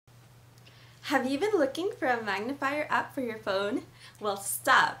Have you been looking for a magnifier app for your phone? Well,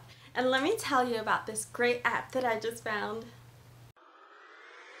 stop and let me tell you about this great app that I just found.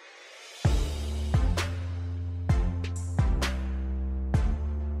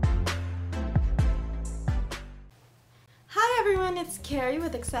 Hi everyone, it's Carrie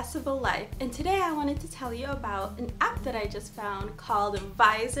with Accessible Life, and today I wanted to tell you about an app that I just found called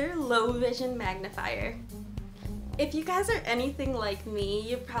Visor Low Vision Magnifier. If you guys are anything like me,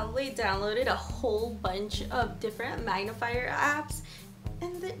 you probably downloaded a whole bunch of different magnifier apps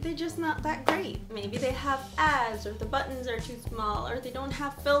and they're just not that great. Maybe they have ads, or the buttons are too small, or they don't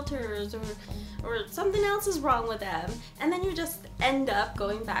have filters, or something else is wrong with them. And then you just end up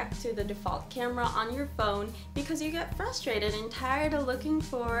going back to the default camera on your phone because you get frustrated and tired of looking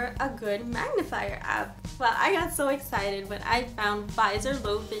for a good magnifier app. Well, I got so excited when I found Visor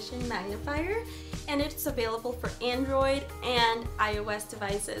Low Vision Magnifier, and it's available for Android and iOS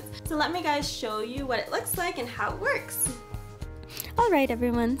devices. So let me guys show you what it looks like and how it works. Alright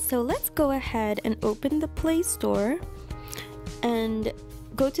everyone, so let's go ahead and open the Play Store and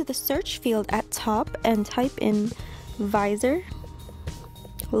go to the search field at top and type in Visor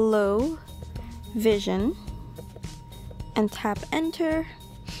Low Vision and tap enter,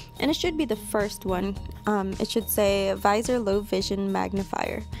 and it should be the first one. It should say Visor Low Vision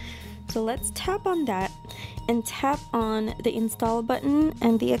Magnifier. So let's tap on that and tap on the install button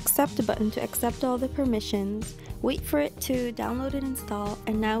and the accept button to accept all the permissions. Wait for it to download and install,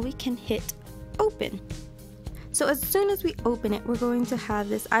 and now we can hit open. So as soon as we open it, we're going to have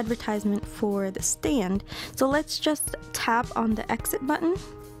this advertisement for the stand. So let's just tap on the exit button.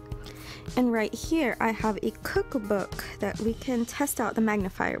 And right here I have a cookbook that we can test out the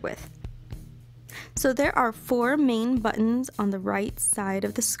magnifier with. So there are 4 main buttons on the right side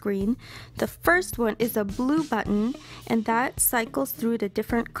of the screen. The first one is a blue button, and that cycles through the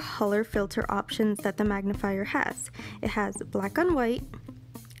different color filter options that the magnifier has. It has black on white,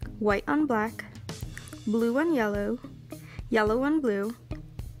 white on black, blue on yellow, yellow on blue,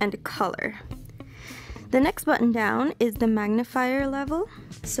 and color. The next button down is the magnifier level.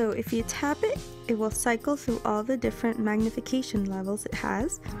 So if you tap it, it will cycle through all the different magnification levels it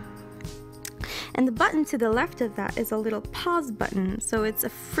has. And the button to the left of that is a little pause button, so it's a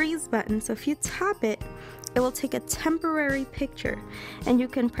freeze button. So if you tap it, it will take a temporary picture, and you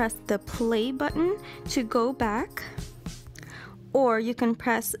can press the play button to go back, or you can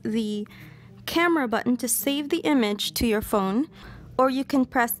press the camera button to save the image to your phone, or you can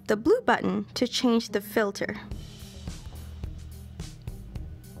press the blue button to change the filter.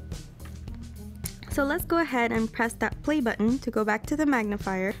 So let's go ahead and press that play button to go back to the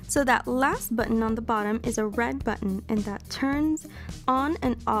magnifier. So that last button on the bottom is a red button, and that turns on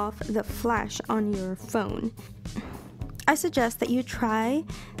and off the flash on your phone. I suggest that you try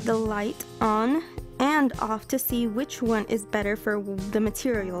the light on and off to see which one is better for the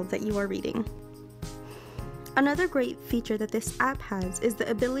material that you are reading. Another great feature that this app has is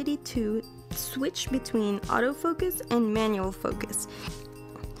the ability to switch between autofocus and manual focus.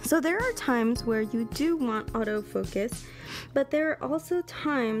 So there are times where you do want autofocus, but there are also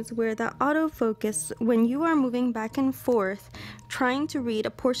times where the autofocus, when you are moving back and forth trying to read a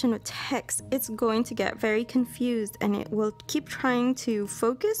portion of text, it's going to get very confused and it will keep trying to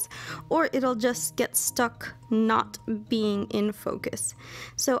focus, or it'll just get stuck not being in focus.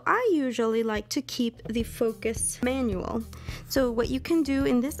 So I usually like to keep the focus manual. So what you can do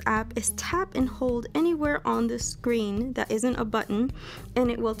in this app is tap and hold anywhere on the screen that isn't a button,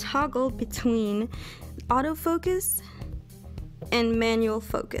 and it will toggle between autofocus and manual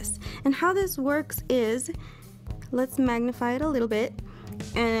focus. And how this works is, let's magnify it a little bit,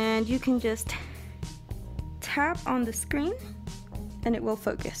 and you can just tap on the screen and it will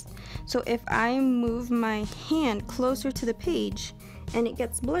focus. So if I move my hand closer to the page and it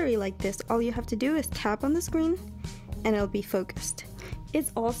gets blurry like this, all you have to do is tap on the screen and it'll be focused.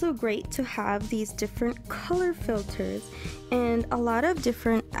 It's also great to have these different color filters, and a lot of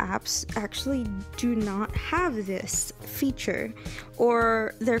different apps actually do not have this feature,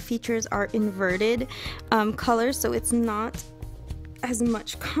 or their features are inverted colors, so it's not as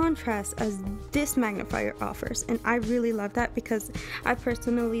much contrast as this magnifier offers. And I really love that because I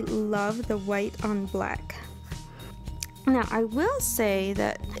personally love the white on black. Now I will say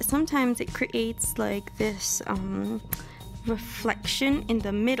that sometimes it creates like this reflection in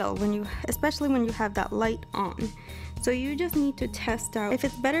the middle especially when you have that light on. So you just need to test out if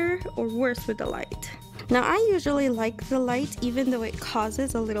it's better or worse with the light. Now I usually like the light even though it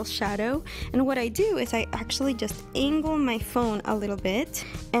causes a little shadow, and what I do is I actually just angle my phone a little bit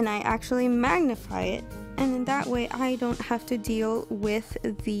and I actually magnify it, and in that way I don't have to deal with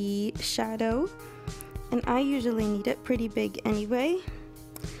the shadow, and I usually need it pretty big anyway.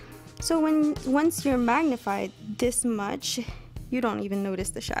 So once you're magnified this much, you don't even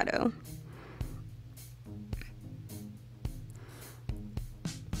notice the shadow.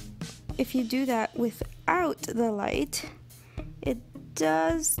 If you do that without the light, it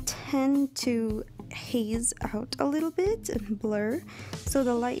does tend to haze out a little bit and blur, so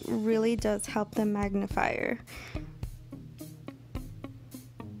the light really does help the magnifier.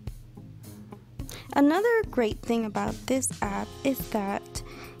 Another great thing about this app is that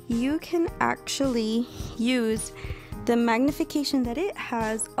you can actually use the magnification that it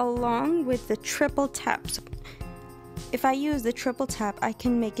has along with the triple taps. If I use the triple tap, I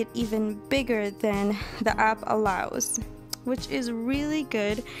can make it even bigger than the app allows, which is really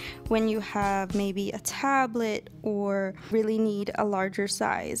good when you have maybe a tablet or really need a larger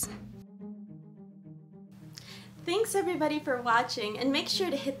size. Thanks everybody for watching, and make sure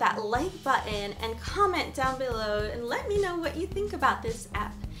to hit that like button and comment down below and let me know what you think about this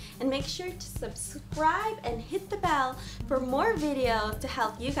app. And make sure to subscribe and hit the bell for more videos to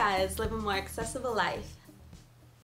help you guys live a more accessible life.